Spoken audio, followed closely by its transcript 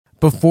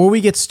Before we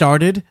get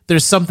started,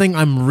 there's something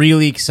I'm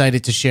really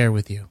excited to share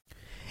with you.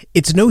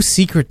 It's no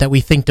secret that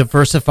we think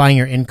diversifying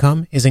your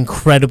income is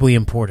incredibly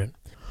important.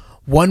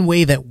 One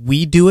way that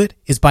we do it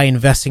is by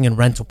investing in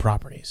rental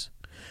properties.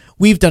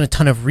 We've done a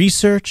ton of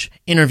research,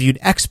 interviewed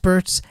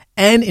experts,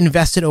 and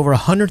invested over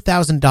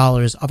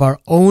 $100,000 of our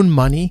own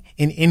money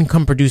in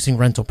income-producing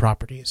rental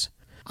properties.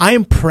 I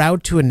am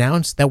proud to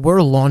announce that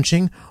we're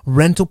launching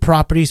rental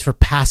properties for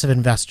passive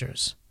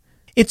investors.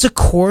 It's a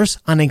course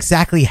on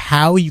exactly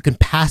how you can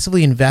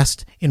passively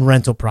invest in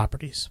rental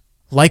properties.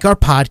 Like our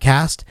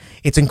podcast,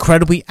 it's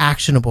incredibly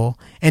actionable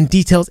and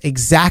details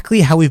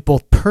exactly how we've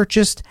both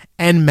purchased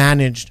and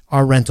managed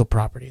our rental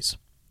properties.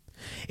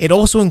 It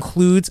also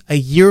includes a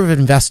year of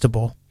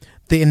Investable,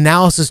 the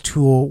analysis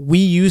tool we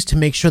use to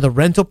make sure the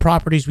rental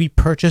properties we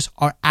purchase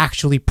are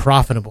actually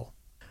profitable.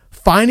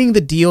 Finding the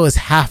deal is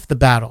half the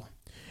battle.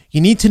 You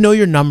need to know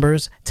your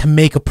numbers to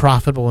make a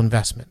profitable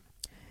investment.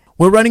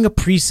 We're running a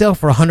pre-sale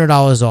for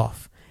 $100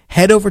 off.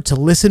 Head over to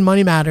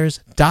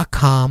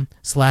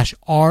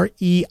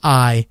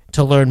listenmoneymatters.com/REI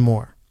to learn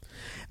more.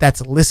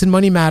 That's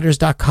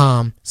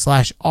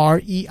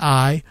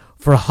listenmoneymatters.com/REI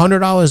for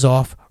 $100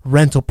 off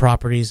rental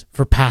properties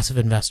for passive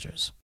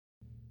investors.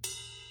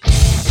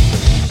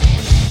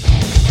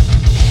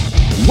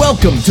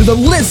 Welcome to the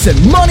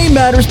Listen Money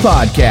Matters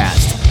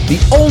podcast, the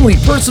only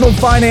personal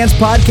finance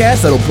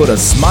podcast that'll put a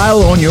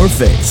smile on your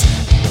face.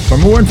 For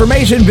more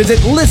information, visit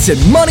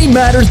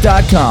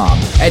listenmoneymatters.com.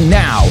 And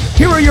now,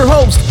 here are your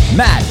hosts,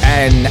 Matt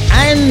and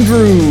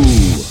Andrew.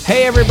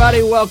 Hey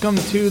everybody, welcome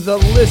to the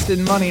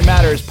Listen Money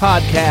Matters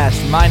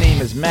podcast. My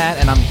name is Matt,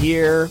 and I'm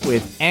here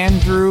with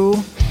Andrew.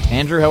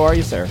 Andrew, how are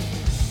you, sir?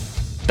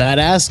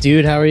 Badass,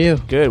 dude. How are you?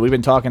 Good. We've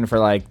been talking for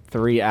like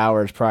 3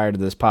 hours prior to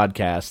this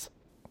podcast.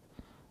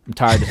 I'm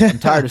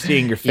tired of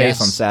seeing your face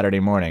Yes. on Saturday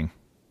morning.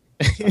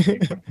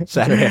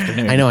 Saturday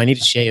afternoon. I know. I need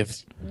to shave.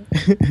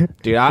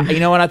 Dude, you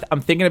know what? I'm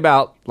thinking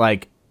about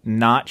like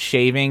not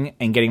shaving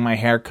and getting my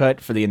hair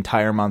cut for the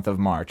entire month of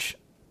March.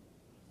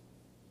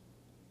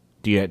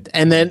 Do you?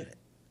 And then,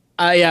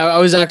 I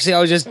was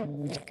just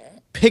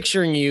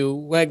picturing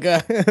you like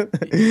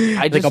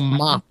like a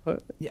mop.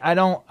 I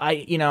don't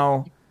like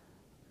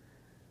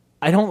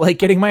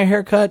getting my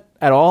hair cut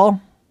at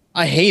all.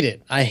 I hate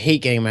it. I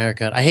hate getting my hair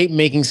cut. I hate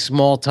making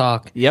small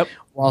talk. Yep.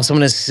 While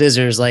someone has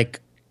scissors like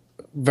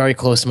very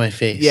close to my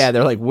face. Yeah,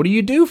 they're like, "What do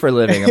you do for a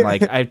living?" I'm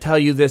like, "I tell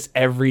you this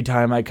every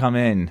time I come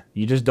in.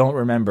 You just don't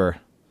remember."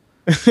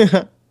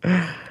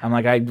 I'm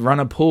like, "I run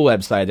a pool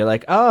website." They're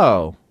like,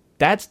 "Oh,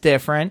 that's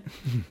different."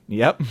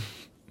 Yep.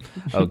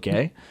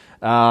 Okay.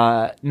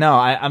 No,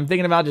 I'm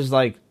thinking about just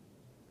like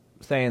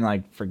saying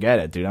like, "Forget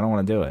it, dude. I don't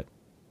want to do it."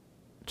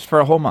 Just for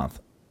a whole month.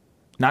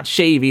 Not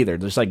shave either.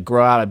 Just like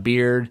grow out a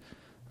beard,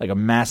 like a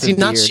massive beard.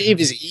 Not shave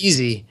is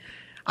easy.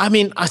 I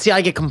mean,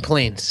 I get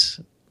complaints.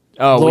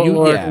 Oh,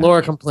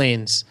 Laura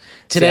complains.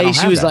 Today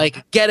she was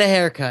like, get a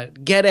haircut.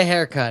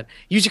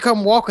 You should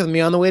come walk with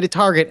me on the way to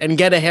Target and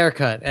get a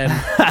haircut. And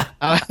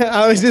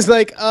I was just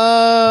like,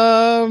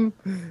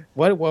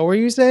 what were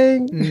you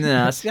saying?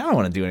 No, see, I don't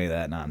want to do any of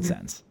that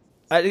nonsense.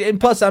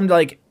 And plus, I'm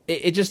like,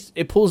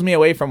 it pulls me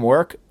away from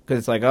work because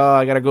it's like, oh,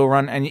 I got to go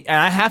run. And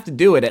I have to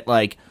do it at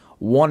like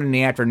 1 in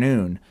the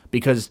afternoon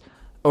because,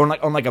 or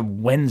on like a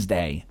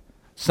Wednesday,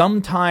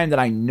 sometime that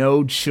I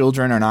know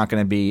children are not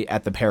going to be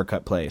at the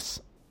haircut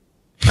place.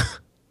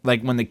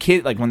 Like when the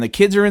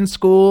kids are in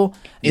school.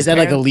 Is that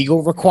like a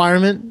legal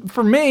requirement?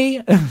 For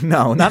me,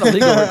 no, not a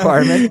legal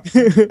requirement.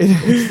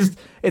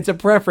 It's a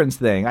preference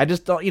thing. I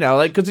just don't,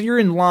 like, because you're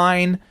in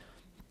line,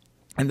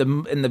 and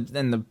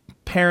the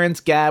parents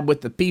gab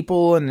with the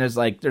people, and there's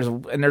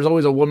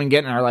always a woman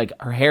getting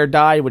her hair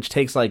dyed, which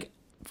takes like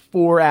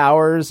 4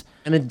 hours,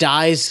 and the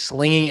dye's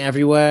slinging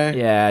everywhere.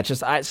 Yeah, it's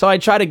just so I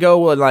try to go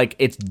when like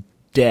it's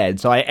dead.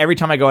 So every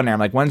time I go in there, I'm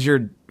like, when's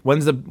the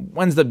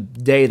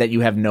day that you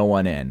have no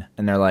one in?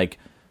 And they're like,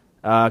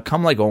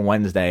 come like on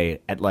Wednesday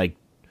at like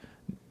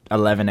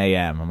 11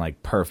 a.m. I'm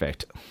like,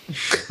 perfect.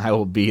 I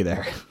will be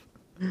there.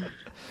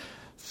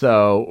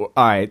 So,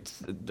 all right,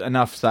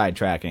 enough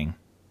sidetracking.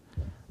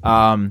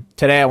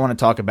 Today I want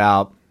to talk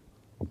about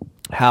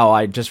how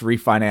I just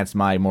refinanced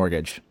my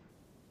mortgage.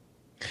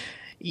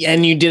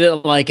 And you did it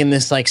like in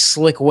this like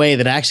slick way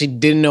that I actually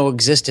didn't know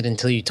existed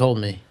until you told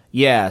me.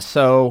 Yeah,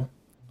 so,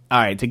 all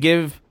right, to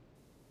give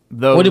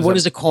those... What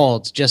is it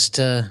called? Just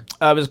to...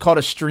 It was called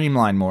a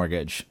Streamline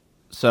mortgage.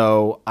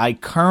 So I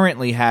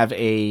currently have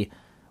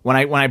when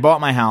I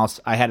bought my house,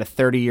 I had a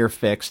 30-year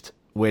fixed,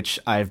 which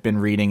I've been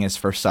reading is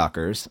for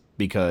suckers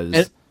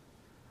because...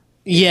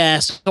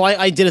 Yes, so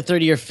I did a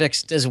 30-year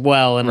fixed as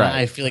well, and right.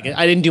 I feel like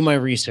I didn't do my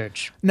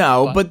research.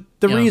 No, but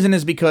the reason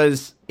is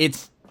because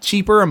it's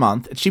cheaper a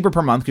month. It's cheaper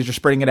per month because you're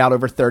spreading it out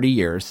over 30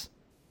 years.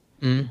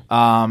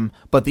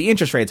 But the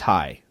interest rate's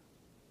high.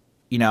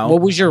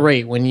 What was your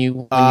rate when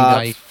you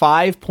got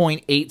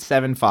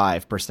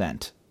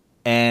 5.875%.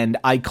 And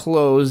I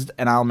closed,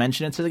 and I'll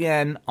mention it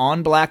again,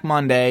 on Black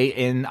Monday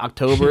in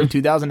October of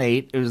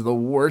 2008. It was the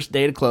worst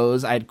day to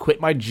close. I had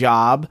quit my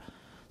job.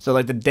 So,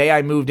 like, the day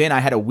I moved in, I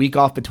had a week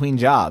off between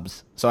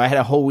jobs. So I had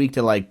a whole week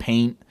to, like,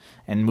 paint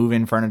and move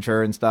in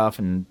furniture and stuff,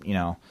 and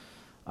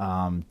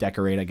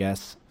decorate, I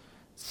guess.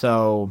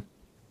 So,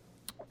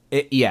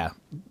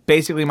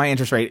 basically my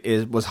interest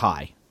rate was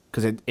high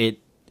because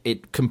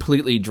it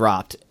completely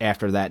dropped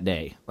after that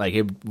day. Like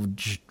it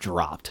just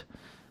dropped.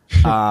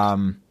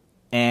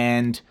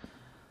 And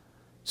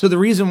so the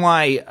reason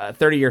why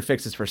 30-year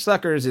fix is for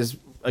suckers is,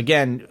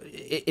 again,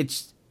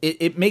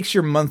 it makes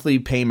your monthly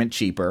payment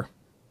cheaper,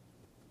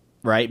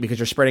 right? Because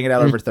you're spreading it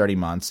out over 30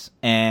 months.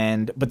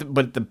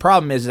 But the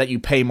problem is that you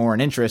pay more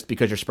in interest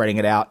because you're spreading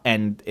it out,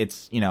 and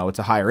it's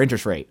a higher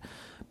interest rate.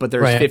 But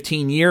there's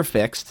 15-year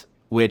fixed,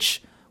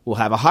 which will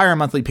have a higher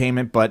monthly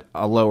payment but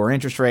a lower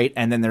interest rate,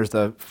 and then there's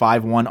the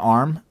 5/1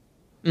 ARM.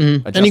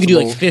 Mm-hmm. And you can do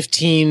like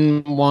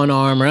 15/1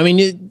 ARM,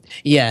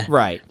 or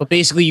right. But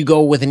basically, you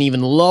go with an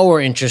even lower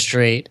interest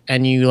rate,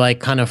 and you like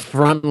kind of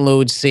front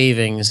load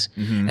savings,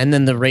 and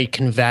then the rate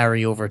can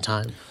vary over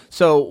time.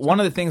 So one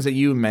of the things that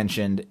you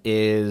mentioned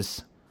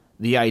is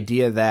the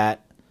idea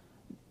that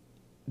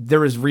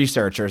there is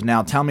researchers.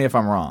 Now, tell me if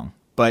I'm wrong,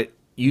 but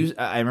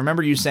I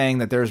remember you saying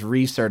that there's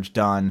research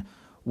done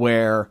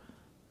where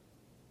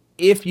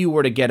if you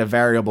were to get a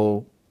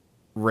variable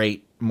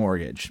rate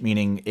mortgage,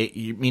 meaning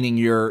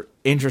your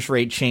interest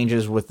rate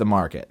changes with the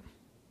market,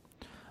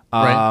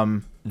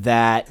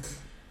 that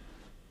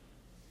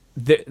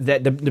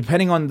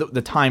depending on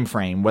the time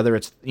frame, whether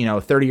it's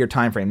 30-year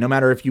time frame, no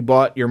matter if you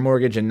bought your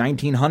mortgage in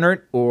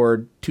 1900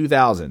 or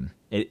 2000,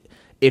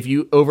 if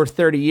you over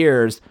 30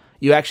 years,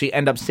 you actually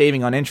end up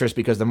saving on interest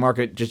because the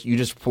market you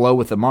just flow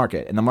with the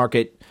market, and the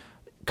market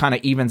kind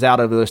of evens out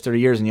over those 30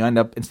 years, and you end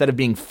up, instead of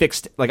being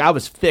fixed, like I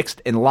was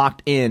fixed and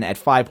locked in at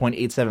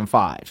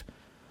 5.875.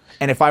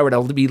 And if I were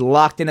to be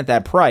locked in at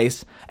that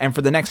price, and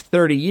for the next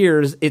 30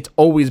 years, it's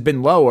always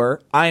been lower,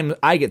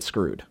 I get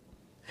screwed.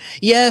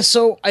 Yeah,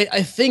 so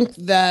I think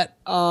that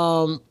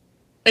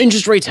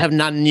interest rates have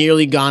not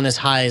nearly gone as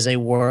high as they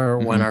were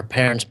when our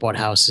parents bought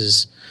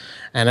houses,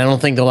 and I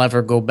don't think they'll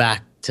ever go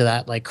back to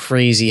that like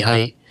crazy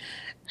height.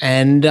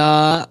 And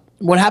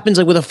what happens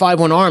like with a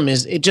 5/1 ARM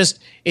is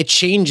it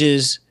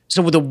changes.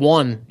 So with a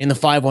 1 in the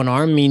 5/1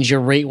 ARM means your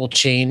rate will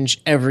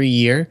change every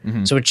year.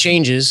 So it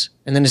changes,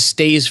 and then it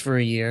stays for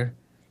a year,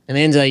 and at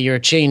the end of that year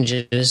it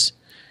changes.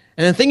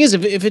 And the thing is,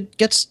 if it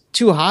gets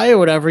too high or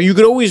whatever, you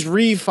could always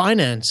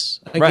refinance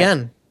again.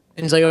 Right.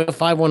 And it's like a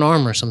 5/1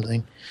 ARM or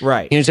something.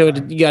 Right. So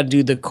you got to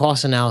do the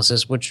cost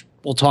analysis, which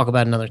we'll talk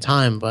about another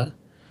time. But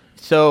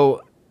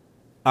so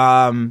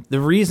the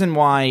reason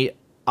why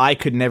I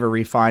could never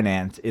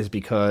refinance is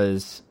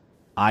because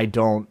I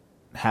don't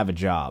have a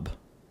job.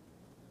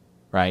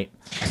 Right?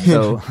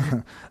 So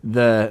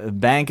the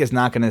bank is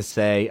not going to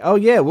say, oh,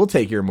 yeah, we'll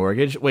take your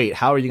mortgage. Wait,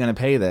 how are you going to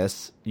pay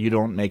this? You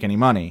don't make any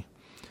money.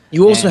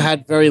 You also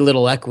had very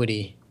little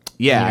equity.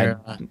 Yeah,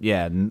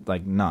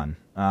 like none.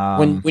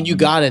 When you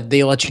got it,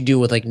 they let you do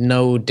with like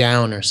no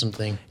down or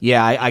something.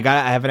 Yeah, I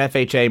have an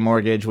FHA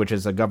mortgage, which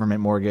is a government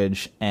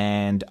mortgage,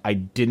 and I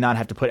did not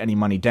have to put any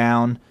money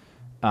down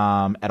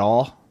at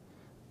all,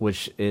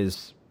 which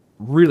is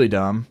really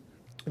dumb.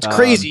 It's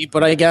crazy,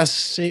 but I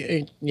guess,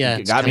 it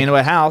got me into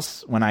a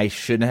house when I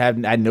shouldn't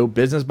have. I had no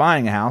business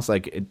buying a house.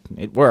 Like,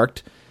 it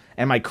worked.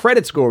 And my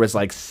credit score was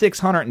like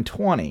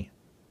 620.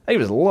 I think it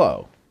was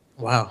low.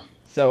 Wow.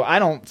 So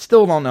I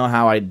still don't know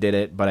how I did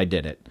it, but I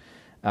did it.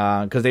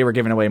 Because they were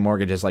giving away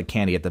mortgages like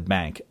candy at the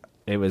bank.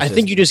 I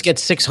think you just get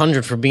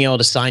 600 for being able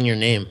to sign your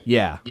name.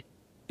 Yeah.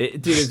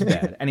 It is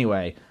bad.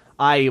 Anyway,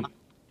 I've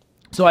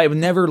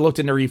never looked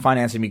into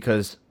refinancing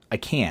because I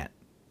can't.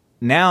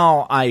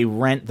 Now I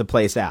rent the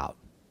place out.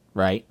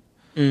 Right.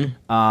 Even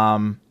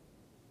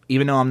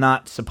though I'm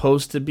not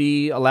supposed to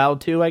be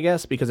allowed to, I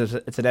guess, because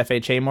it's an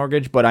FHA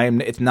mortgage, but I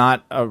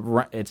didn't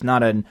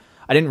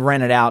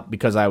rent it out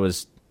because I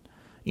was,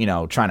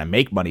 trying to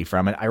make money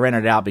from it. I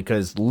rented it out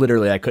because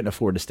literally I couldn't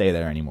afford to stay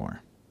there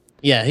anymore.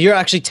 Yeah, you're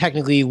actually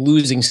technically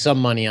losing some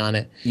money on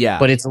it. Yeah.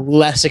 But it's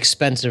less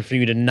expensive for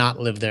you to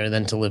not live there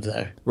than to live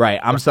there. Right.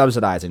 I'm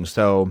subsidizing,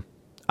 so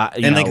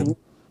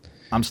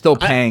I'm still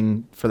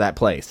paying for that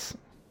place.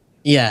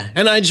 Yeah,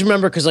 and I just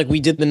remember because like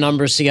we did the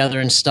numbers together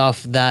and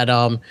stuff that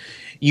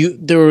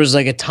there was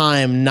like a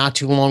time not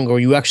too long ago where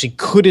you actually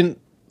couldn't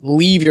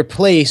leave your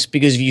place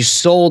because if you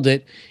sold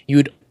it, you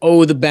would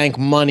owe the bank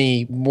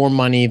more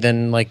money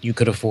than like you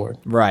could afford.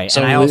 Right.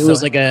 So it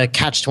was like a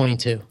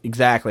catch-22.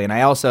 Exactly, and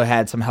I also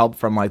had some help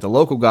from like the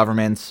local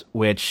governments,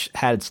 which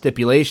had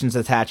stipulations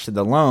attached to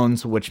the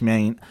loans, which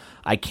meant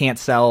I can't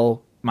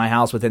sell my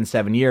house within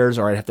 7 years,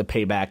 or I'd have to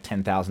pay back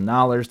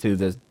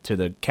 $10,000 to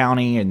the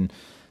county, and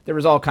there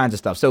was all kinds of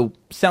stuff. So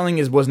selling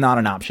was not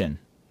an option.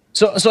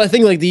 So I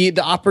think like the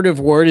operative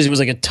word is it was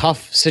like a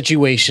tough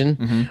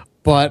situation,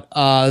 but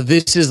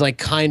this is like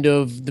kind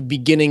of the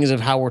beginnings of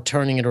how we're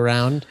turning it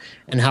around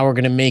and how we're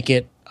going to make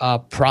it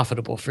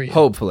profitable for you.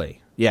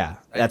 Hopefully. Yeah,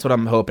 that's what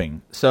I'm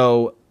hoping.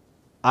 So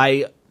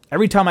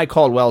every time I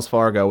called Wells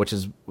Fargo, which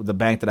is the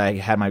bank that I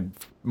had my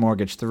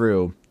mortgage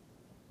through,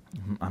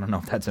 I don't know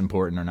if that's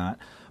important or not,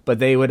 but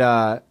they would...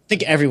 I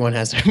think everyone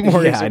has their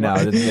mortgage. Yeah, I know.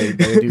 They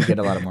do get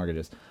a lot of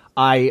mortgages.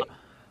 I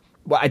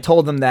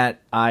told them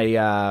that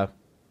I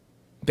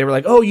they were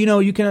like, oh,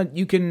 you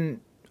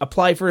can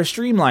apply for a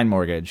Streamline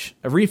mortgage,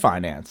 a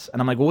refinance.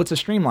 And I'm like, well, what's a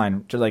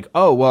Streamline? They're like,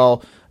 oh,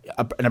 well,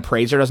 an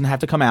appraiser doesn't have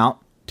to come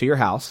out to your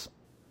house.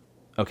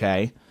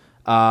 Okay.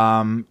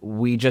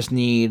 We just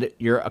need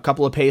a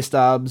couple of pay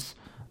stubs,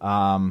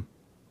 how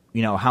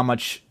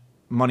much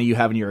money you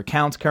have in your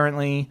accounts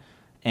currently,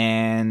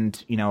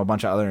 and, a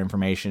bunch of other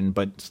information,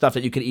 but stuff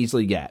that you could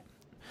easily get.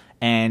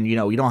 And, you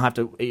don't have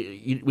to,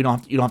 you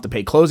don't have to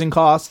pay closing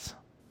costs.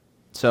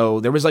 So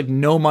there was like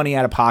no money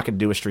out of pocket to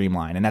do a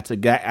Streamline. And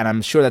and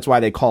I'm sure that's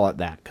why they call it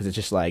that. Cause it's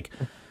just like,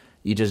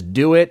 you just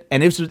do it.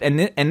 And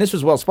this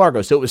was Wells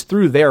Fargo. So it was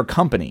through their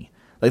company.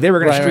 Like they were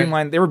going to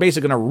streamline. Right. They were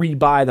basically going to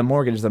rebuy the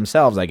mortgage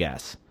themselves, I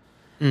guess.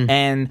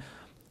 And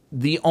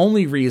the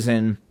only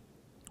reason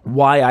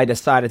why I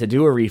decided to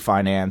do a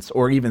refinance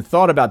or even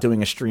thought about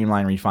doing a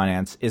Streamline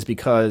refinance is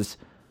because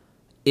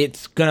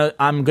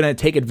I'm gonna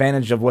take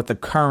advantage of what the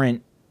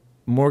current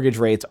mortgage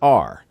rates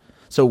are.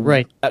 So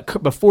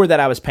before that,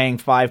 I was paying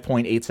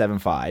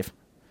 5.875,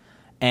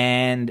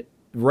 and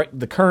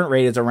the current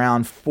rate is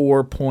around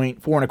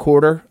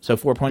 4.25, so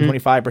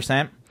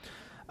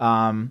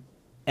 4.25%.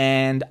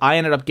 And I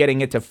ended up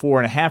getting it to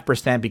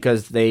 4.5%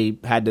 because they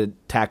had to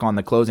tack on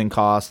the closing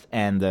cost,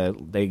 and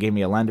they gave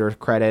me a lender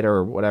credit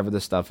or whatever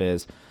this stuff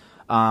is.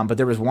 But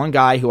there was one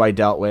guy who I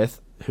dealt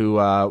with who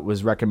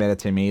was recommended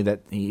to me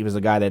that he was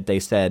a guy that they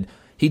said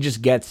he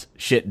just gets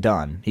shit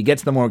done. He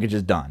gets the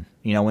mortgages done.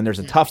 When there's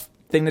a tough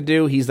thing to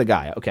do, he's the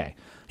guy. Okay.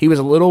 He was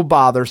a little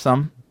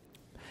bothersome.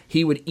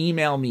 He would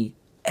email me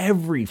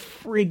every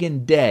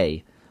friggin'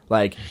 day,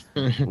 like,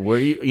 were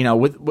you,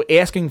 with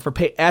asking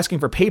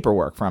for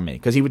paperwork from me,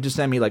 because he would just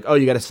send me like, oh,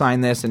 you got to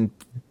sign this and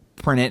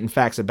print it and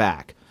fax it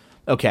back.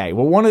 Okay.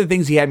 Well, one of the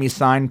things he had me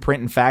sign,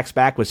 print, and fax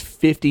back was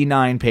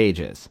 59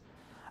 pages,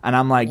 and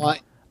I'm like,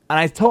 what? And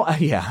I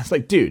was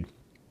like, dude,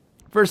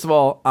 first of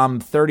all,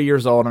 I'm 30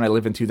 years old and I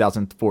live in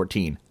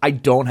 2014. I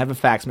don't have a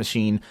fax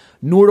machine,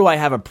 nor do I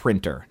have a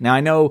printer. Now,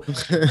 I know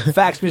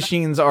fax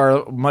machines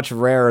are much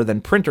rarer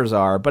than printers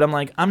are, but I'm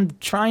like, I'm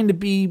trying to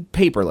be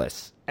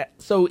paperless.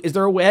 So is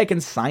there a way I can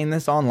sign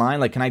this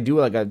online? Like, can I do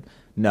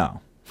no.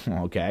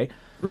 Okay.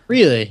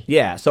 Really?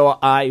 Yeah. So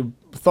I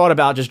thought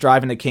about just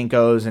driving to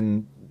Kinko's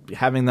and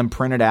having them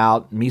printed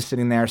out, me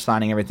sitting there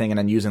signing everything, and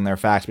then using their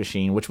fax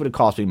machine, which would have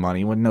cost me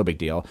money, no big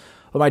deal.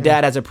 But my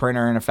dad has a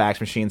printer and a fax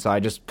machine, so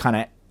I just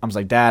I was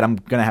like, Dad, I'm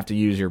going to have to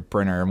use your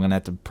printer. I'm going to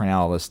have to print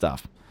out all this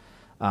stuff.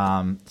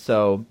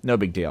 So no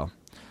big deal.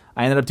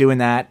 I ended up doing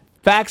that.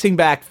 Faxing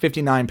back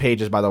 59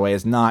 pages, by the way,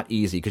 is not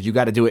easy because you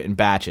got to do it in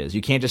batches.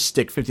 You can't just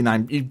stick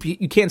 59.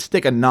 You can't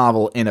stick a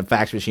novel in a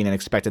fax machine and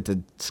expect it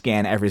to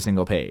scan every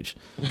single page.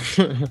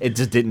 It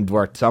just didn't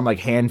work. So I'm like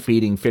hand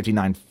feeding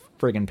 59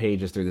 friggin'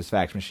 pages through this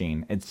fax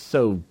machine. It's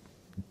so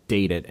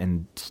dated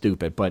and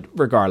stupid, but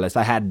regardless,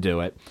 I had to do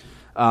it.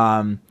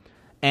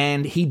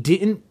 And he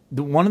didn't.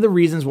 One of the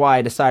reasons why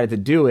I decided to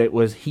do it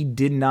was he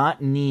did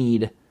not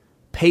need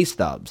pay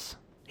stubs.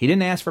 He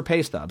didn't ask for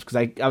pay stubs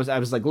because I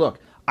was like, look,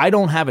 I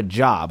don't have a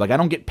job. Like, I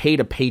don't get paid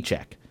a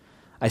paycheck.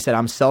 I said,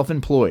 I'm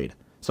self-employed,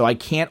 so I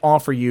can't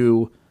offer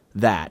you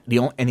that.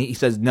 And he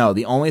says, no,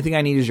 the only thing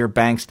I need is your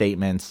bank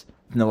statements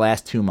from the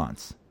last 2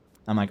 months.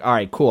 I'm like, all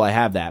right, cool, I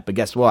have that. But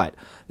guess what?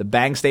 The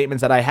bank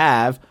statements that I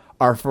have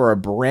are for a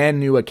brand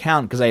new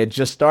account because I had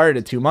just started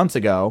it 2 months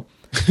ago.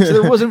 So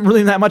there wasn't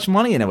really that much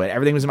money into it.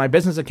 Everything was in my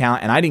business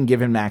account, and I didn't give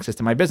him access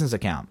to my business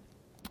account.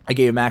 I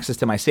gave him access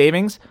to my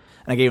savings,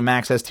 and I gave him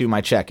access to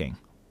my checking,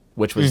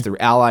 which was through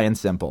Ally and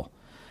Simple.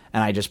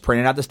 And I just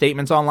printed out the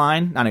statements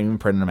online. Not even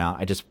printed them out.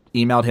 I just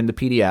emailed him the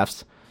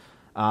PDFs.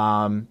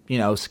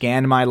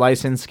 Scanned my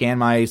license,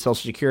 scanned my Social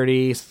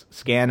Security,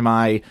 scanned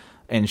my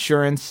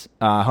insurance,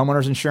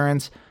 homeowner's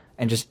insurance,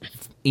 and just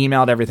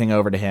emailed everything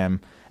over to him.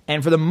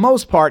 And for the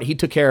most part, he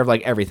took care of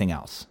like everything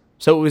else.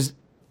 So it was,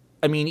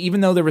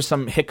 even though there was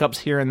some hiccups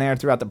here and there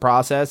throughout the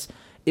process,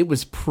 it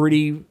was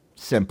pretty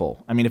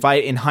simple.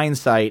 In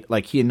hindsight,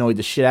 like, he annoyed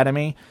the shit out of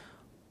me,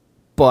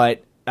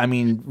 but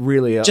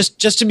really...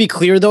 Just to be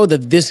clear, though,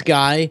 that this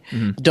guy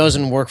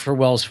doesn't work for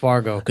Wells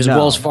Fargo, because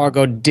Wells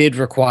Fargo did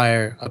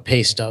require a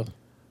pay stub.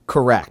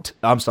 Correct.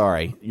 I'm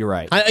sorry. You're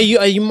right.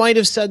 You might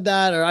have said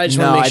that, or I just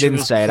want to make sure. No, I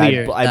didn't say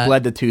it. I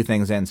bled the two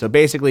things in. So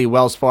basically,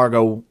 Wells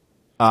Fargo,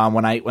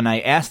 when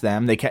I asked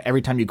them,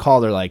 every time you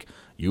call, they're like,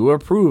 you were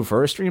approved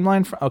for a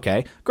Streamline.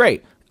 Okay,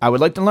 great. I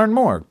would like to learn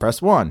more.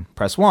 Press 1.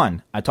 Press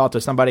 1. I talked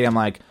to somebody. I'm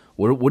like,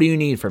 what do you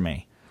need from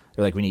me?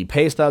 They're like, we need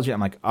pay stubs. I'm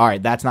like, all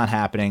right, that's not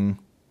happening.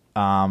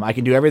 I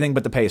can do everything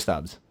but the pay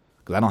stubs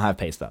because I don't have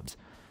pay stubs.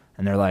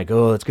 And they're like,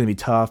 oh, it's going to be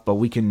tough, but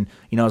we can,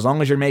 as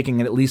long as you're making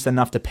it at least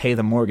enough to pay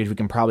the mortgage, we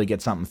can probably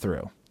get something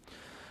through.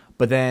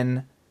 But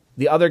then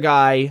the other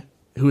guy,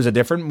 who's a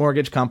different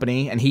mortgage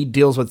company, and he's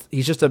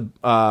just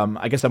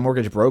a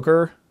mortgage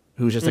broker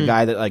who's just a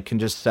guy that like can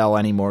just sell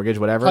any mortgage,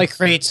 whatever. Like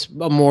creates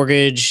a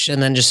mortgage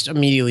and then just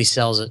immediately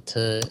sells it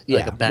to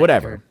like a bank.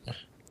 Whatever.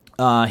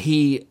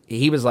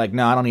 He was like,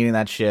 no, I don't need any of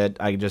that shit.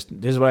 This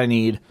is what I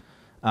need.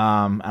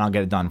 And I'll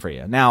get it done for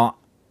you. Now,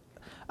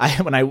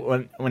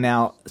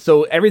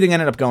 so everything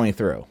ended up going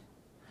through,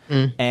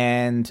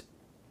 and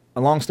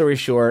a long story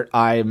short,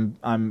 I'm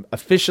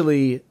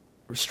officially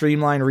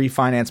Streamline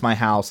Refinance my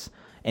house.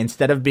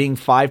 Instead of being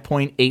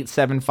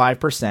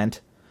 5.875%,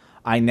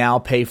 I now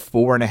pay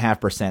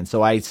 4.5%.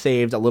 So I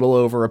saved a little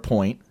over a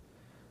point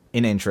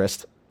in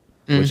interest,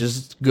 which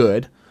is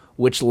good,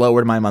 which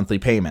lowered my monthly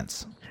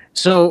payments.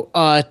 So,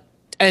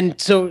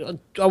 so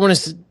I want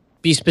to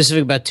be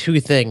specific about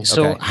two things.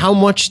 So Okay. how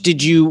much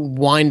did you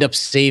wind up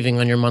saving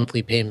on your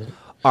monthly payment?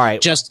 All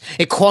right. Just,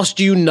 it cost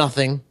you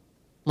nothing.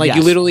 Like you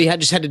Yes. literally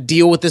just had to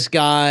deal with this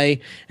guy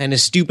and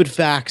his stupid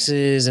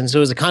faxes. And so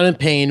it was a kind of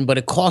pain, but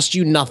it cost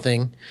you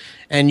nothing.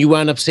 And you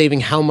wound up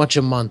saving how much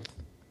a month?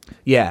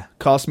 Yeah,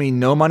 cost me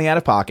no money out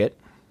of pocket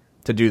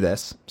to do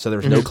this. So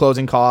there's no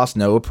closing costs,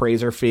 no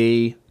appraiser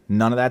fee,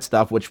 none of that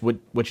stuff,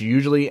 which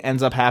usually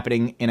ends up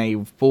happening in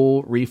a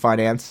full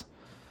refinance.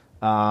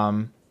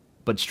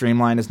 But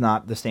Streamline is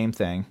not the same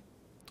thing.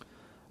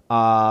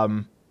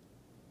 Now,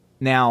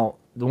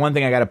 the one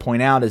thing I got to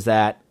point out is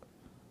that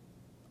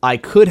I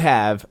could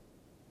have.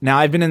 Now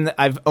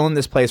I've owned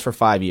this place for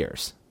 5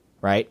 years,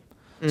 right?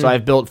 So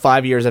I've built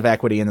 5 years of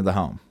equity into the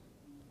home.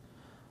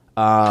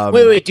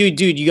 Wait, dude,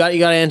 you got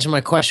to answer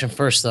my question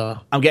first, though.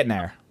 I'm getting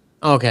there.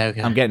 Okay.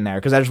 I'm getting there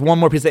because there's one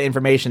more piece of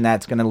information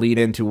that's going to lead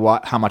into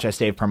how much I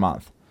save per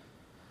month.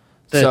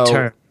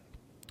 The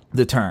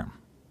term,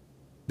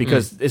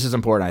 because this is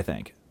important, I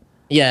think.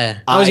 Yeah,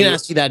 I was going to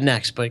ask you that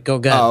next, but go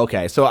ahead. Oh,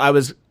 okay.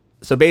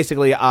 So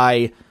basically,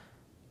 I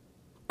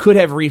could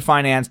have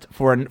refinanced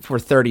for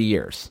 30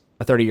 years,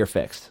 a 30-year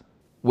fixed,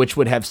 which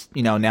would have,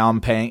 now I'm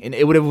paying, and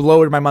it would have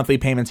lowered my monthly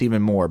payments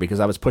even more because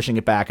I was pushing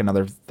it back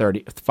another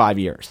 5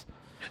 years.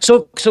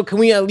 So can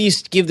we at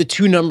least give the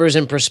two numbers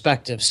in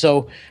perspective?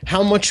 So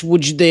how much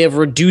would they have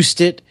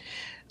reduced it?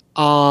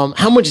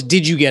 How much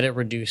did you get it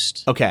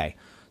reduced? Okay.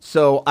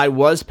 So I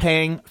was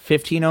paying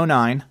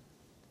 $1,509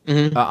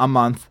 a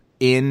month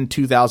in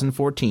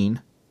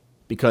 2014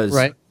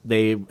 because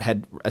they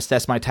had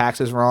assessed my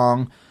taxes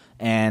wrong,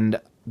 and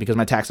because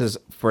my taxes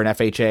for an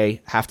FHA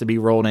have to be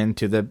rolled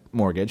into the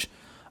mortgage.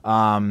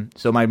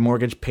 So my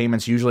mortgage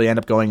payments usually end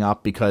up going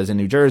up because in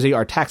New Jersey,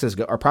 our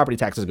property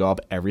taxes go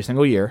up every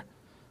single year,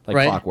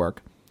 like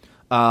clockwork.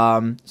 So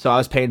I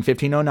was paying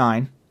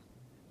 $1,509.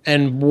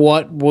 And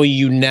what will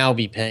you now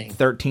be paying?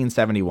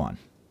 $1,371.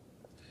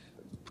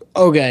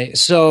 Okay,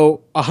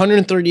 so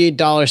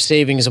 $138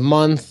 savings a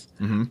month,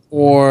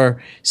 or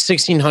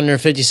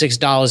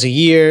 $1,656 a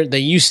year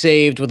that you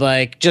saved with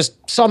just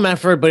some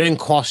effort, but it didn't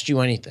cost you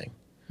anything.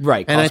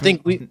 Right. And I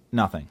think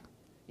nothing.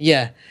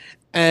 Yeah.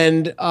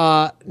 And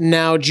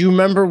now, do you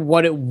remember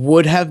what it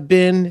would have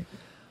been?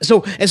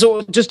 So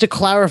just to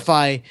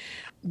clarify,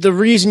 the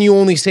reason you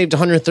only saved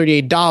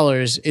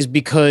 $138 is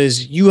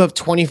because you have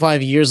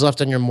 25 years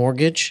left on your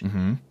mortgage,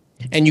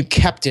 and you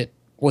kept it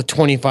with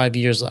 25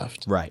 years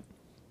left. Right.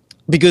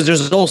 Because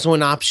there's also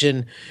an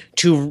option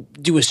to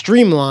do a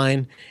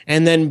streamline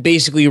and then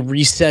basically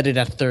reset it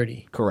at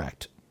 30.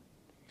 Correct.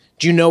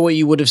 Do you know what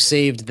you would have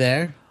saved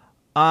there?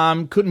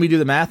 Couldn't we do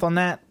the math on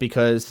that?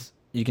 Because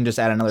you can just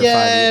add another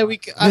 5 years.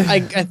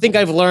 I think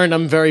I've learned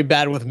I'm very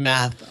bad with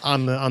math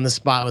on the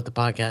spot with the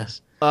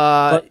podcast.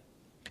 But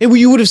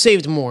you would have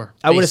saved more.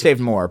 I would have saved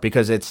more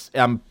because it's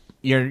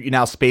you're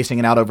now spacing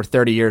it out over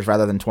 30 years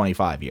rather than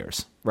 25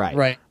 years. Right.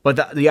 Right.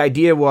 But the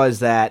idea was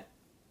that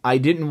I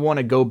didn't want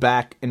to go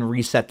back and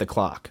reset the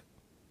clock.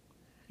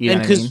 You know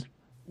what I mean?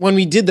 When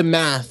we did the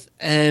math,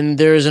 and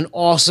there's an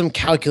awesome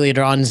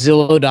calculator on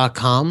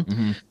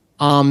Zillow.com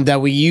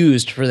that we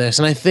used for this,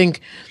 and I think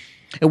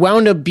it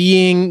wound up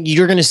being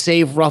you're going to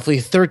save roughly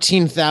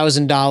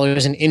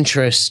 $13,000 in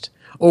interest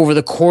over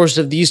the course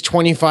of these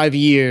 25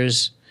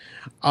 years,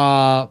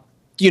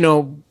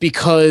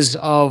 because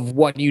of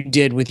what you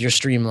did with your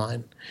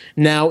streamline.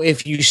 Now,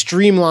 if you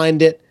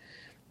streamlined it,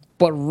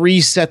 but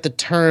reset the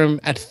term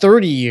at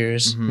 30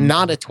 years,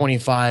 not at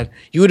 25,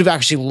 you would have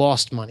actually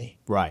lost money.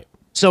 Right.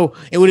 So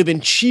it would have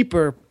been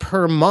cheaper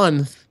per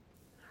month,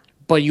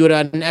 but you would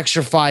have had an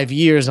extra 5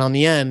 years on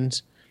the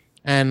end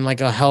and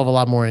a hell of a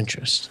lot more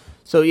interest.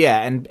 So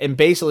yeah, and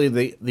basically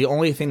the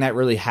only thing that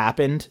really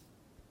happened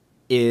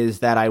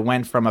is that I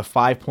went from a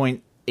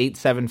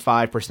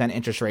 5.875%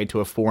 interest rate to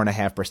a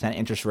 4.5%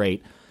 interest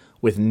rate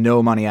with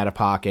no money out of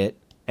pocket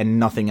and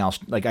nothing else.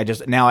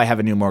 Now I have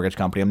a new mortgage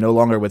company. I'm no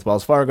longer with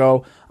Wells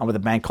Fargo. I'm with a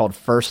bank called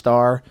First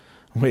Star,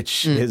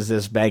 which is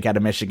this bank out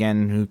of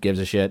Michigan. Who gives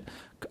a shit?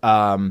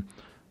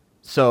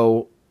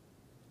 So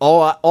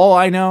all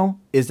I know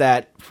is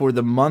that for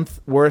the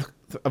month worth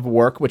of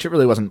work, which it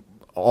really wasn't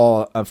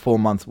all a full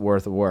month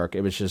worth of work,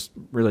 it was just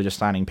really just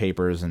signing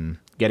papers and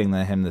getting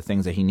him the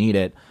things that he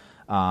needed.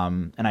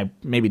 And I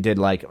maybe did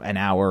an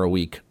hour a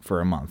week for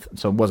a month,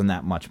 so it wasn't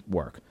that much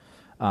work.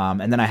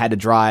 And then I had to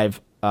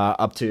drive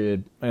up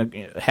to a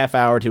half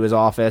hour to his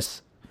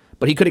office,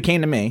 but he could have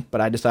came to me,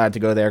 but I decided to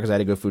go there because I had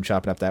to go food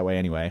shopping up that way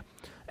anyway.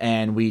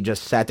 And we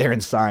just sat there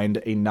and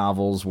signed a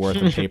novel's worth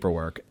of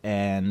paperwork,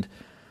 and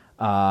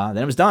then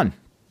it was done.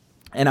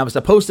 And I was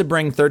supposed to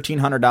bring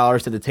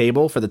 $1,300 to the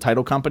table for the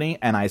title company,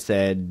 and I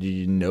said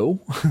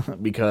no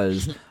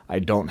because I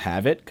don't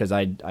have it because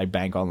I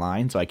bank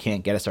online, so I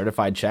can't get a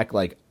certified check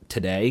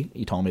today.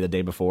 He told me the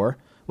day before,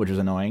 which was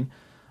annoying.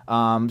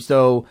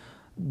 So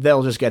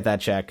they'll just get that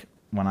check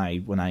when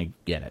I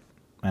get it,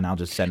 and I'll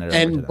just send it over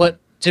to them. But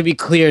to be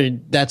clear,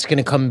 that's going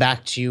to come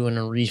back to you in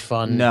a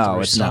refund. No,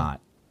 it's not.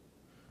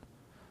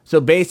 So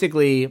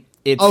basically,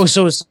 it's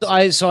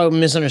I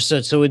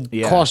misunderstood. So it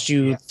cost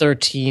you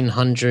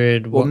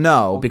 $1,300. Well,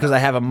 no, because I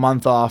have a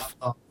month off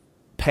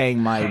paying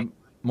my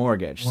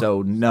mortgage.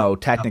 So no,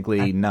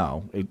 technically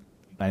no,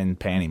 I didn't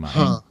pay any money.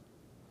 Huh.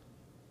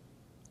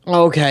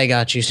 Okay, I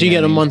got you. So you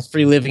get a month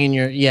free living in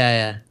your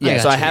yeah.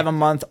 So I have a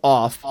month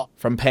off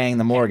from paying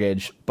the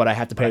mortgage, but I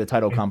have to pay the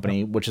title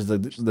company, which is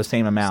the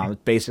same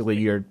amount. Basically,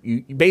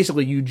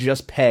 you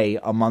just pay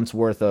a month's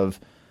worth of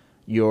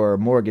your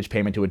mortgage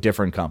payment to a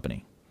different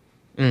company.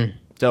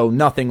 So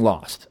nothing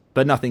lost,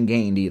 but nothing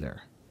gained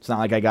either. It's not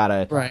like I got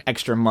a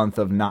extra month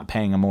of not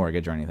paying a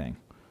mortgage or anything.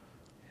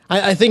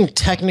 I think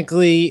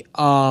technically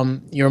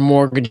your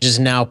mortgage is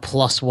now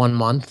plus 1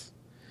 month.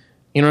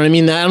 You know what I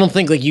mean? I don't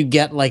think like you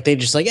get like they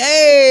just like,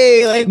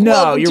 hey, like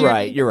no, you're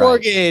right. You're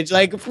mortgage,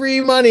 like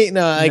free money.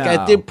 No,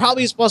 like it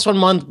probably is plus 1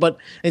 month, but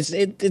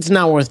it's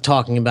not worth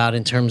talking about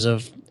in terms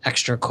of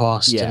extra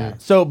cost. Yeah.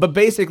 But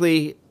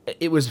basically,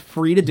 it was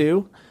free to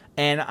do,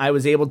 and I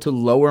was able to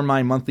lower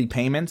my monthly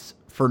payments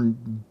for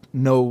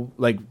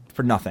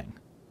nothing.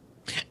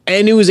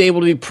 And it was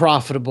able to be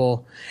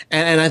profitable.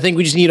 And I think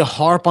we just need to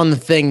harp on the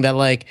thing that,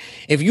 like,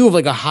 if you have,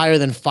 like, a higher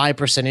than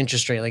 5%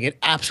 interest rate, like, it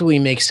absolutely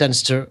makes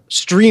sense to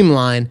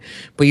streamline,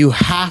 but you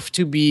have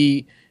to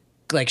be,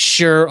 like,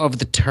 sure of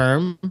the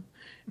term,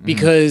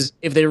 because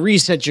if they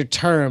reset your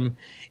term,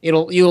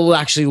 you'll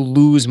actually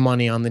lose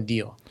money on the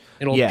deal.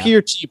 It'll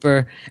appear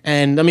cheaper,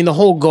 and, I mean, the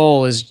whole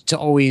goal is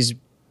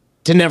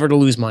to never to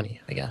lose money,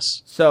 I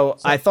guess. So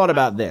I thought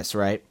about this,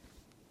 right?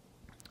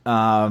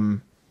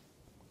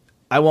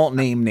 I won't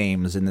name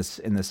names in this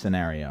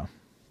scenario,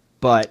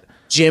 but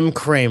Jim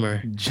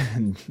Cramer.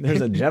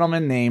 There's a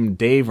gentleman named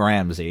Dave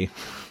Ramsey.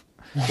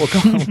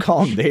 We'll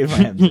call him Dave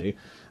Ramsey.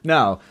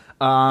 No.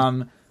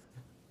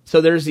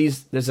 So there's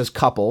this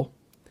couple,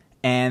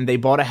 and they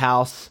bought a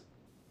house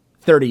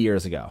 30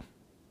 years ago,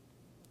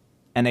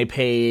 and they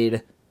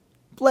paid,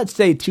 let's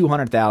say,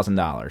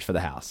 $200,000 for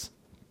the house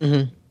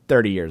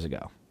 30 years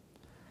ago,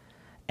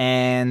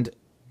 and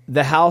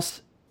the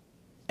house.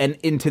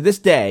 And to this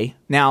day,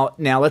 now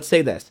let's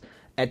say this: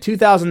 at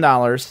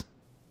 $2,000,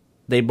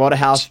 they bought a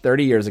house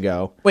 30 years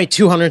ago. Wait,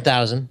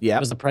 $200,000? Yeah,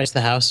 was the price of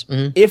the house.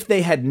 Mm-hmm. If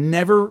they had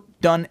never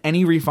done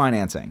any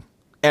refinancing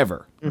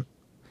ever,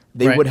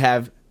 they would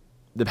have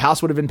the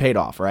house would have been paid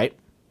off, right?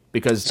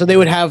 Because so they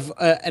would have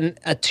a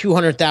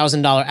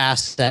 $200,000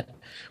 asset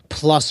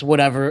plus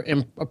whatever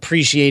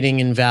appreciating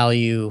in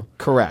value.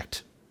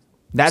 Correct.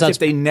 That's if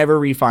they never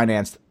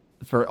refinanced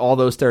for all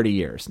those 30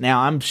 years.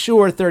 Now, I'm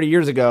sure 30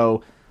 years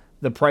ago,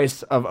 the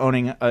price of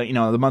owning,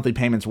 the monthly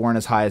payments weren't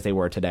as high as they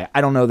were today.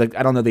 I don't know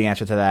the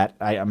answer to that.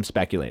 I'm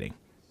speculating.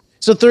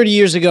 So 30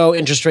 years ago,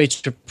 interest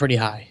rates were pretty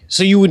high.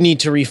 So you would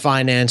need to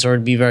refinance, or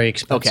it'd be very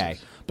expensive. Okay,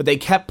 but they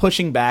kept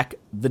pushing back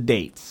the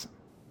dates.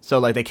 So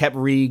like they kept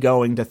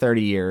going to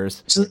 30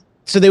 years.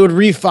 So they would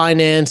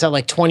refinance at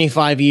like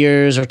 25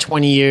 years or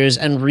 20 years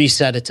and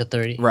reset it to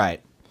 30.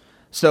 Right.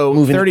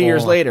 So 30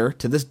 years later,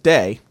 to this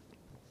day,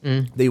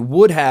 they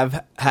would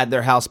have had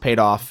their house paid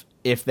off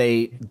if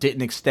they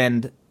didn't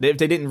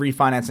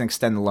refinance and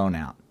extend the loan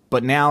out.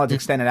 But now it's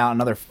extended out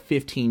another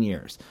 15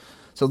 years.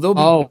 So they'll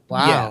be... Oh,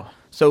 wow. Yeah.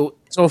 So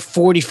a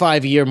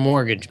 45-year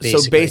mortgage,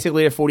 basically. So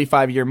basically a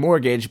 45-year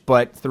mortgage,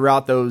 but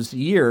throughout those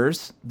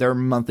years, their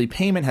monthly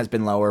payment has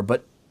been lower.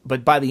 But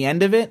by the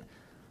end of it,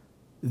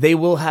 they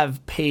will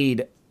have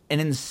paid an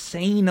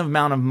insane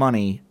amount of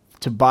money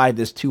to buy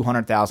this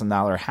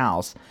 $200,000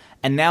 house.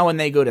 And now when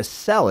they go to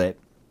sell it,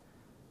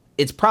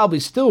 it's probably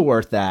still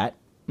worth that,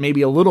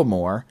 maybe a little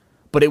more,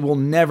 but it will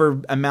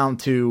never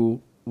amount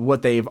to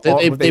what they've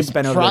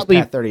spent over the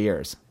past 30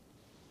 years.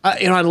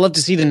 I'd love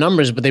to see the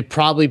numbers, but they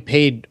probably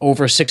paid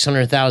over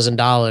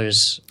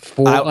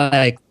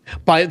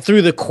 $600,000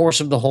 through the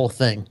course of the whole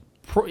thing.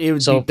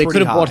 So they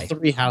could have bought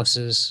 3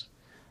 houses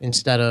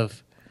instead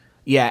of.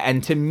 Yeah,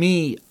 and to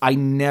me, I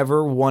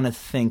never want to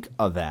think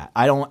of that.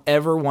 I don't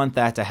ever want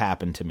that to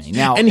happen to me.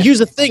 Now, and here's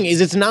the thing: is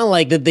it's not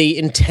like that they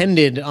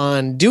intended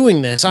on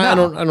doing this. No. I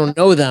don't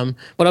know them,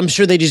 but I'm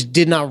sure they just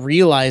did not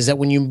realize that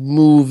when you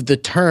move the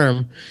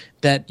term,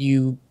 that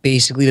you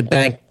basically the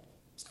bank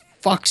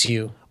fucks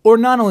you. Or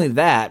not only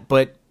that,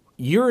 but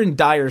you're in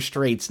dire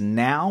straits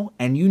now,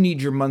 and you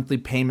need your monthly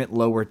payment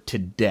lowered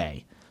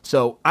today.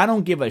 So I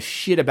don't give a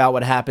shit about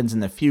what happens in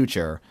the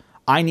future.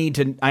 I need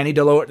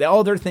to lower.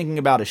 All they're thinking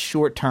about is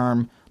short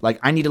term. Like,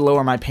 I need to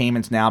lower my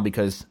payments now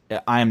because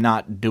I am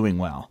not doing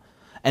well.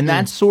 And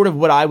that's sort of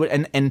what I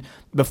would. And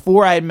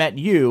before I met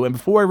you, and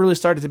before I really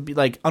started to be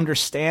like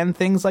understand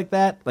things like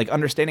that, like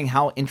understanding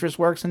how interest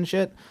works and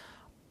shit,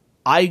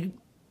 I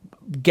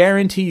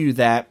guarantee you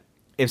that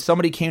if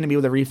somebody came to me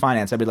with a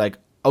refinance, I'd be like,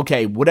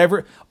 okay,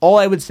 whatever. All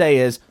I would say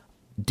is,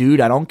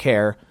 dude, I don't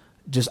care.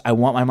 Just I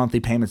want my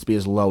monthly payments to be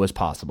as low as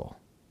possible,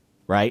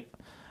 right?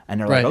 And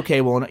they're like,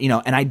 okay, well,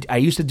 and I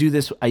used to do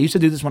this. I used to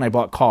do this when I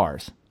bought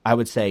cars. I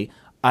would say,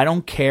 I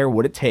don't care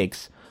what it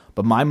takes,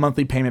 but my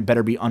monthly payment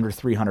better be under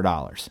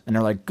 $300. And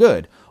they're like,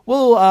 good.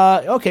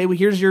 Well, okay, well,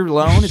 here's your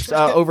loan. It's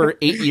over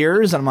 8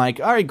 years. And I'm like,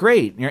 all right,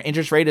 great. Your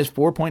interest rate is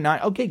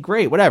 4.9. Okay,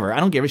 great, whatever.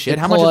 I don't give a shit.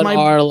 How much is my...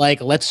 Are like,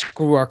 let's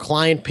screw our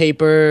client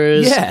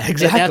papers. Yeah,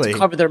 exactly. They have to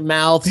cover their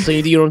mouth so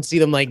you don't see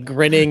them like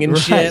grinning and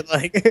shit.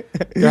 Like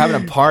they're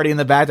having a party in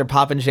the back. They're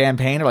popping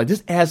champagne. They're like,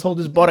 this asshole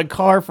just bought a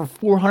car for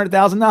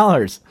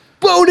 $400,000.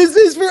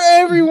 Bonuses for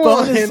everyone.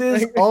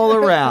 Bonuses all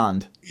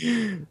around.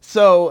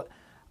 So,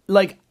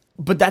 like...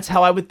 But that's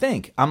how I would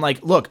think. I'm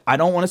like, look, I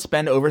don't want to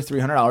spend over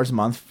 $300 a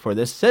month for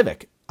this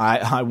Civic.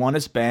 I want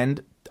to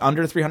spend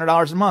under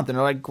 $300 a month. And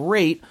they're like,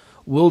 great,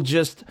 we'll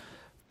just,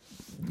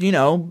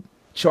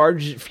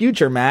 charge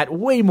future Matt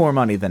way more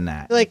money than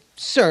that. Like,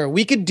 sir,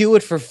 we could do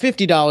it for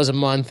 $50 a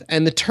month,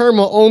 and the term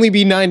will only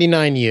be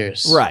 99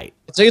 years. Right.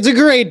 So it's a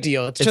great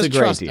deal. It's just a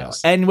great deal.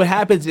 Us. And what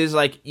happens is,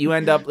 like, you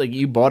end up, like,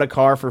 you bought a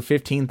car for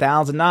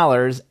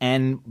 $15,000,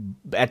 and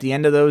at the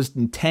end of those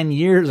 10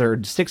 years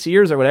or 6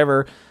 years or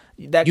whatever,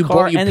 that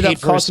car ended up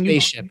costing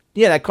you.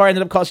 Yeah, that car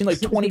ended up costing like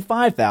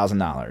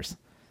 $25,000,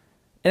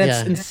 and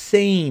it's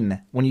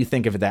insane when you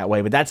think of it that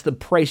way. But that's the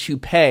price you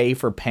pay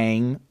for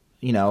paying,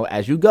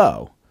 as you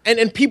go.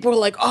 And people are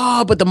like,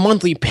 oh, but the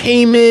monthly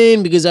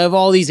payment because I have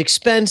all these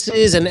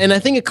expenses, and I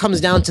think it comes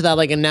down to that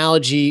like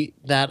analogy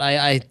that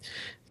I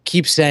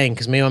keep saying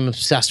because maybe I'm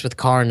obsessed with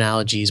car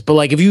analogies. But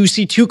like if you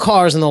see two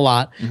cars in the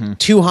lot,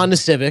 two Honda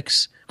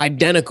Civics,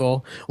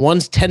 identical,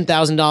 one's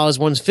 $10,000,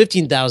 one's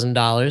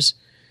 $15,000.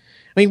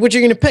 I mean, what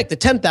you're going to pick? The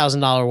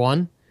 $10,000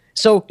 one.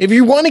 So if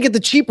you want to get the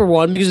cheaper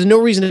one because there's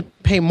no reason to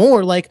pay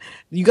more, like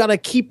you got to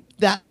keep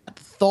that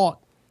thought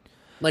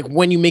like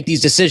when you make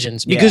these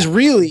decisions. Because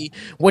really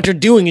what you're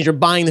doing is you're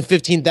buying the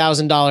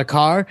 $15,000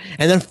 car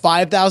and then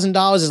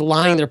 $5,000 is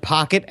lying in their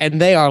pocket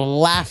and they are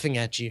laughing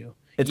at you.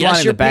 It's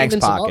lining the bank's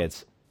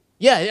pockets.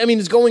 Yeah, I mean,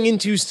 it's going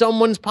into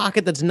someone's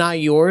pocket that's not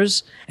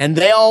yours and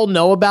they all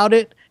know about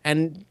it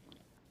and,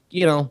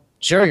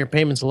 sure, your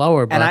payment's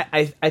lower, but...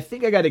 And I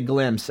think I got a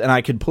glimpse, and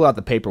I could pull out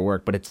the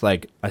paperwork, but it's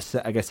like I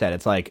said,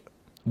 it's like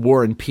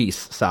War and Peace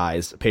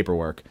size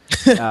paperwork.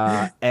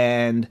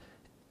 And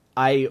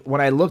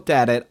when I looked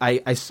at it,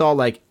 I saw,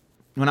 like,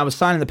 when I was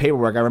signing the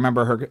paperwork, I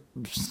remember her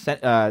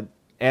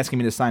asking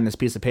me to sign this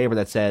piece of paper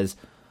that says,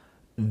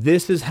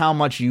 this is how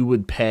much you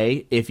would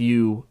pay if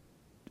you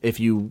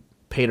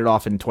paid it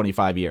off in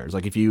 25 years.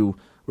 Like, if you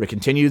were to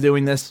continue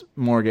doing this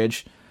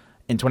mortgage...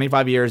 in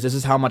 25 years, this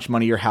is how much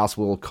money your house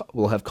will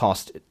have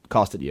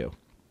costed you.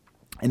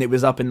 And it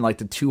was up in like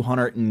the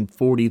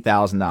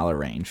 $240,000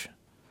 range.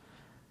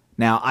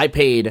 Now, I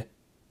paid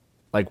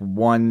like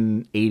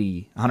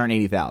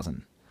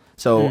 $180,000.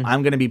 So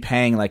I'm going to be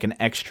paying like an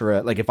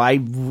extra, like if I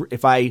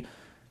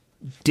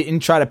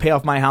didn't try to pay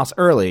off my house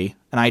early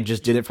and I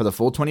just did it for the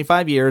full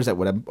 25 years at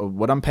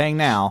what I'm paying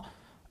now,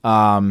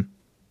 I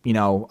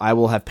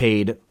will have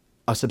paid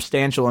a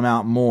substantial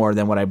amount more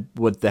than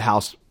what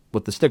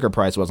the sticker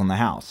price was on the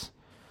house.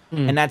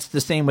 And that's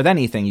the same with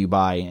anything you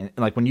buy.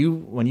 Like when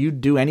you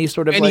do any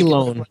sort of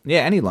loan.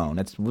 Yeah, any loan.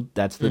 That's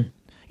the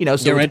so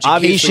your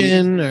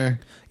education or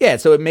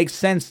so it makes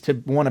sense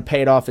to want to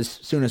pay it off as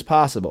soon as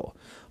possible.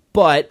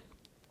 But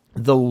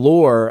the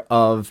lure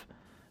of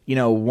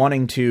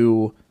wanting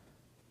to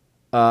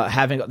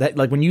having that,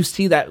 like when you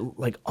see that,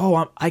 like,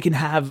 oh, I can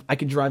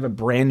drive a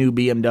brand new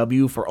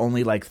BMW for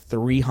only like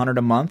 $300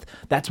 a month.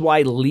 That's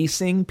why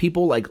leasing,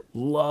 people like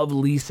love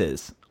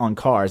leases on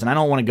cars. And I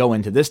don't want to go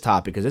into this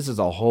topic because this is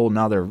a whole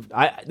nother.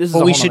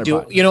 We should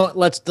do.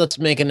 Let's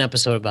make an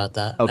episode about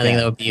that. Okay. I think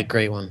that would be a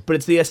great one. But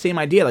it's the same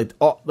idea.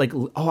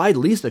 I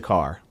leased a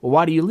car. Well,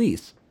 why do you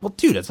lease? Well,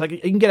 dude, it's like you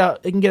can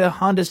get a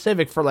Honda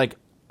Civic for like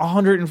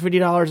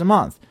 $150 a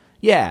month.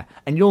 Yeah,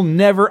 and you'll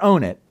never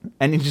own it,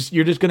 and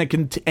you're just going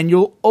to and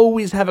you'll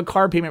always have a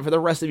car payment for the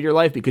rest of your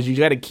life because you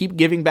got to keep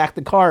giving back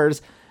the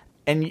cars,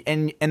 and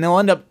they'll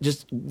end up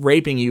just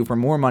raping you for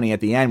more money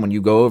at the end when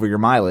you go over your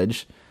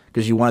mileage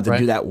because you wanted to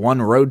do that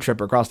one road trip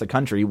across the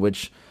country,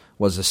 which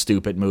was a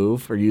stupid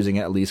move for using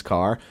a lease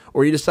car,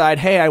 or you decide,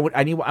 hey, I want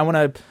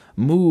to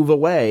move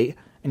away,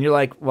 and you're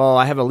like, well,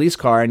 I have a lease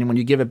car, and when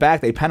you give it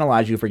back, they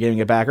penalize you for giving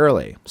it back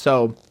early.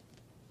 So,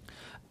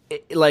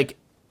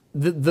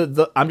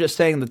 I'm just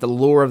saying that the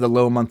lure of the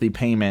low monthly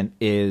payment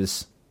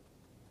is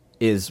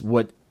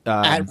what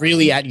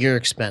at your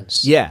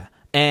expense. Yeah,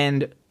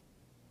 and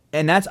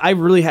that's, I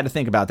really had to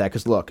think about that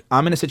because look,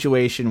 I'm in a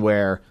situation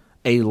where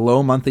a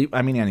low monthly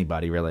payment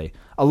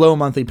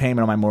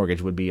on my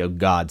mortgage would be a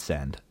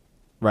godsend,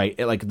 right?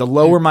 Like the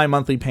lower my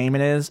monthly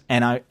payment is,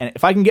 and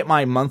if I can get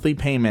my monthly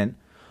payment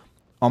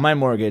on my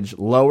mortgage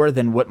lower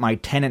than what my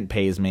tenant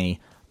pays me,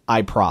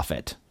 I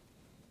profit,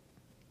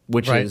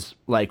 which is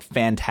like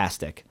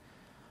fantastic.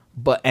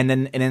 But and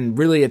then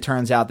really it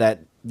turns out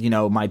that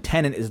my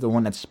tenant is the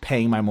one that's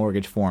paying my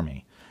mortgage for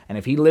me, and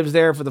if he lives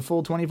there for the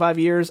full 25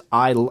 years,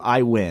 I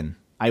win.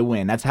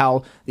 That's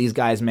how these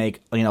guys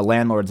make,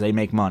 landlords, they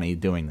make money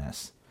doing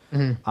this.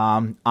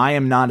 I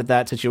am not at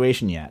that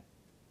situation yet.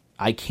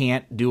 I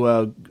can't do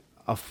a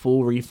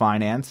full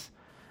refinance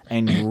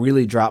and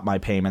really drop my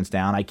payments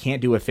down. I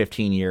can't do a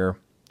 15-year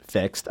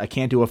fixed. I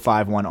can't do a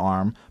 5-1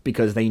 arm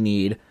because they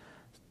need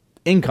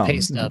income.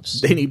 Pay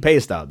stubs. They need pay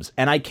stubs.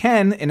 And I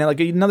can, in like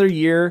another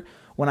year,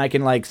 when I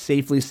can like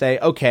safely say,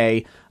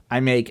 okay, I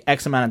make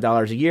X amount of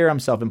dollars a year, I'm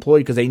self-employed,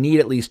 because they need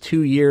at least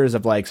 2 years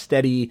of like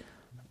steady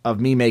of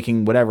me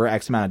making whatever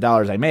X amount of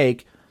dollars I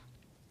make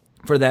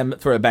for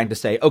a bank to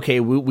say,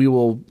 okay, we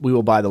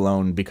will buy the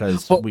loan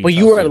because but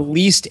you are at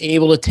least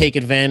able to take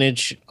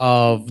advantage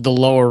of the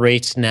lower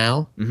rates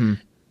now. Mm-hmm.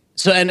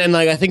 So and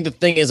like I think the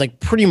thing is, like,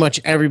 pretty much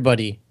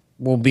everybody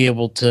will be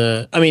able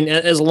to, I mean,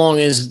 as long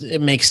as it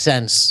makes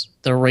sense,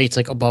 the rate's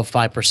like above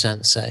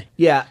 5%, say.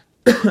 Yeah.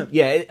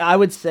 Yeah, I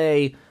would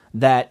say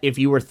that if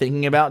you were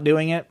thinking about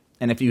doing it,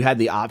 and if you had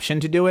the option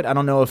to do it,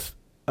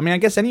 I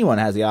guess anyone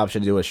has the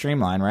option to do a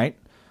Streamline, right?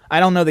 I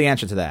don't know the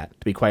answer to that,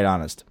 to be quite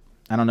honest.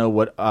 I don't know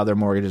what other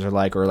mortgages are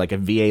like, or like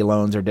if VA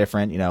loans are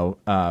different,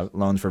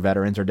 loans for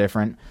veterans are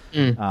different.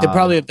 They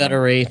probably have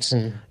better rates.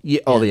 Yeah,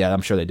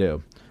 I'm sure they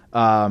do.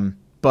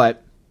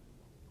 But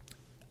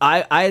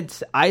I'd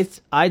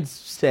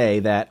say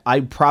that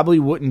I probably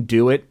wouldn't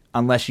do it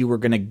unless you were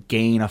going to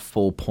gain a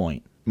full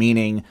point,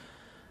 meaning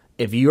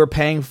if you're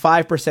paying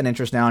 5%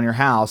 interest now on your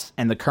house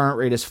and the current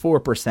rate is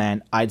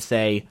 4%, I'd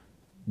say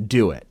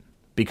do it,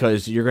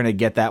 because you're going to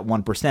get that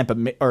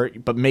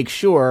 1%. But make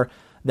sure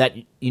that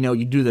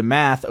you do the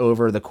math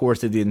over the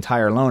course of the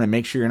entire loan and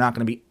make sure you're not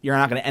going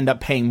to end up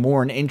paying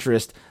more in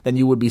interest than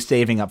you would be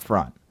saving up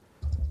front.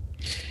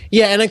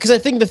 Yeah, and because I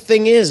think the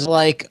thing is,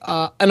 like,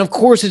 and of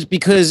course it's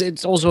because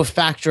it's also a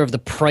factor of the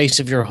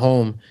price of your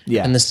home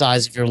and the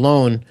size of your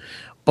loan.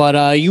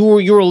 But you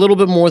were a little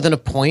bit more than a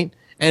point.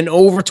 And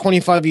over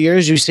 25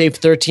 years, you saved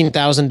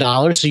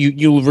 $13,000. So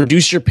you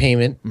reduced your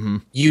payment. Mm-hmm.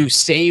 You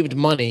saved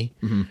money.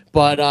 Mm-hmm.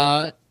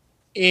 But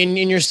in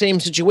your same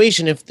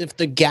situation, if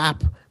the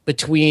gap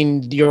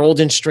between your old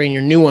interest rate and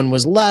your new one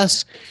was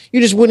less, you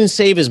just wouldn't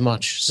save as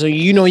much. So,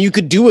 you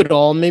could do it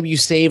all. Maybe you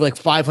save like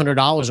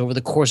 $500 over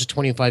the course of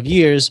 25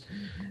 years.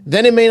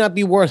 Then it may not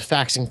be worth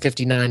faxing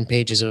 59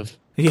 pages of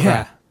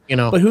crap,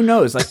 But who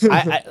knows?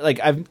 Like,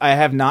 I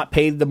have not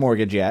paid the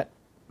mortgage yet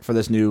for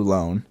this new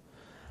loan.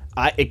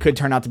 It could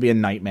turn out to be a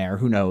nightmare.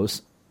 Who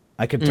knows?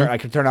 I could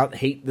turn out to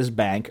hate this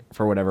bank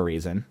for whatever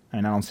reason. I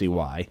mean, I don't see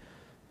why. I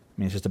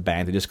mean, it's just a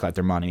bank. They just collect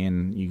their money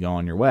and you go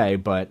on your way.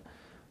 But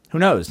who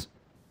knows?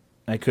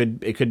 It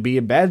could be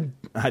a bad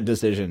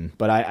decision.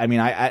 But I mean,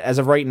 as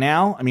of right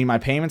now, I mean, my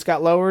payments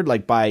got lowered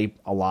like by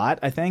a lot,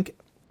 I think,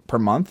 per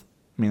month.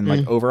 I mean,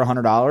 like over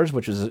 $100,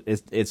 which is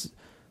it's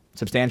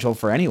substantial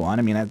for anyone.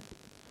 I mean,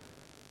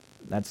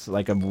 that's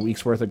like a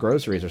week's worth of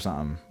groceries or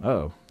something.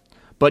 Oh,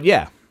 but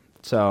yeah,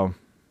 so.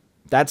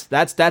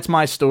 That's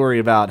my story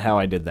about how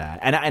I did that,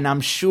 and I'm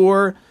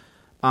sure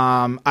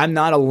I'm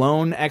not a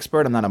loan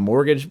expert, I'm not a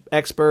mortgage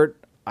expert,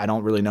 I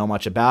don't really know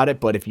much about it.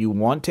 But if you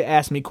want to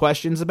ask me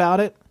questions about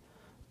it,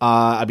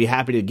 I'd be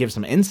happy to give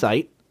some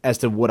insight as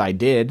to what I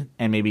did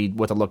and maybe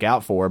what to look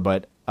out for.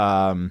 But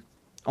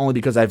only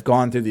because I've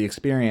gone through the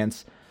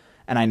experience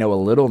and I know a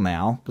little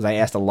now because I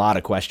asked a lot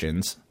of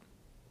questions.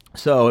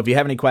 So if you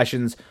have any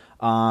questions,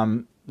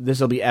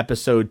 this will be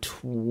episode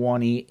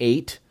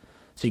 28.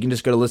 So you can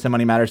just go to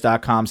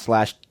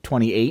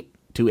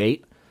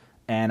listenmoneymatters.com/28,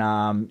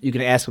 and you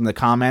can ask them in the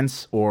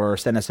comments or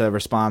send us a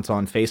response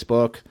on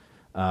Facebook,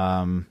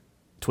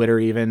 Twitter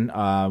even,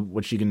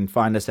 which you can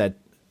find us at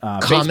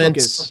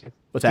comments.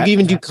 What's that? You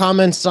can even do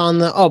comments on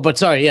the,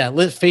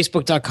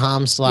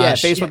 facebook.com/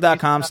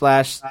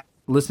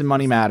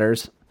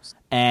 facebook.com/listenmoneymatters,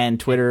 and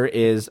Twitter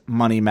is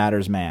Money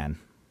Matters Man.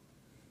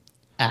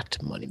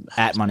 At Money Matters.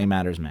 At Money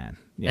Matters Man.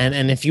 Yeah.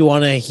 And if you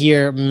want to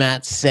hear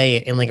Matt say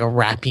it in like a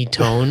rappy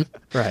tone,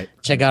 right,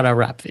 check out our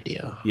rap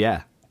video.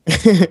 Yeah,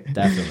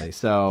 definitely.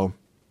 So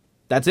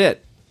that's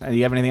it. Do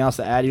you have anything else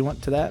to add you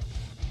want to that?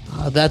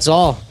 That's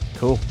all.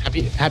 Cool.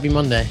 Happy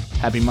Monday.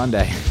 Happy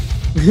Monday.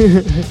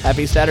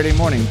 Happy Saturday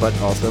morning, but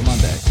also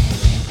Monday.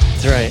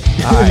 That's right.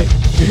 All right.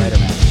 Later,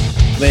 man.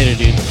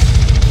 Later, dude.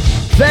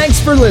 Thanks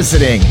for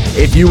listening.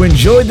 If you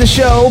enjoyed the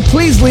show,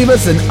 please leave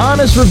us an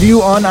honest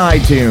review on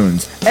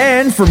iTunes.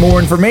 And for more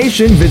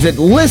information, visit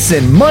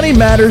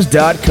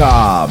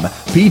listenmoneymatters.com.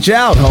 Peach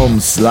out, home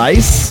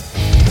slice.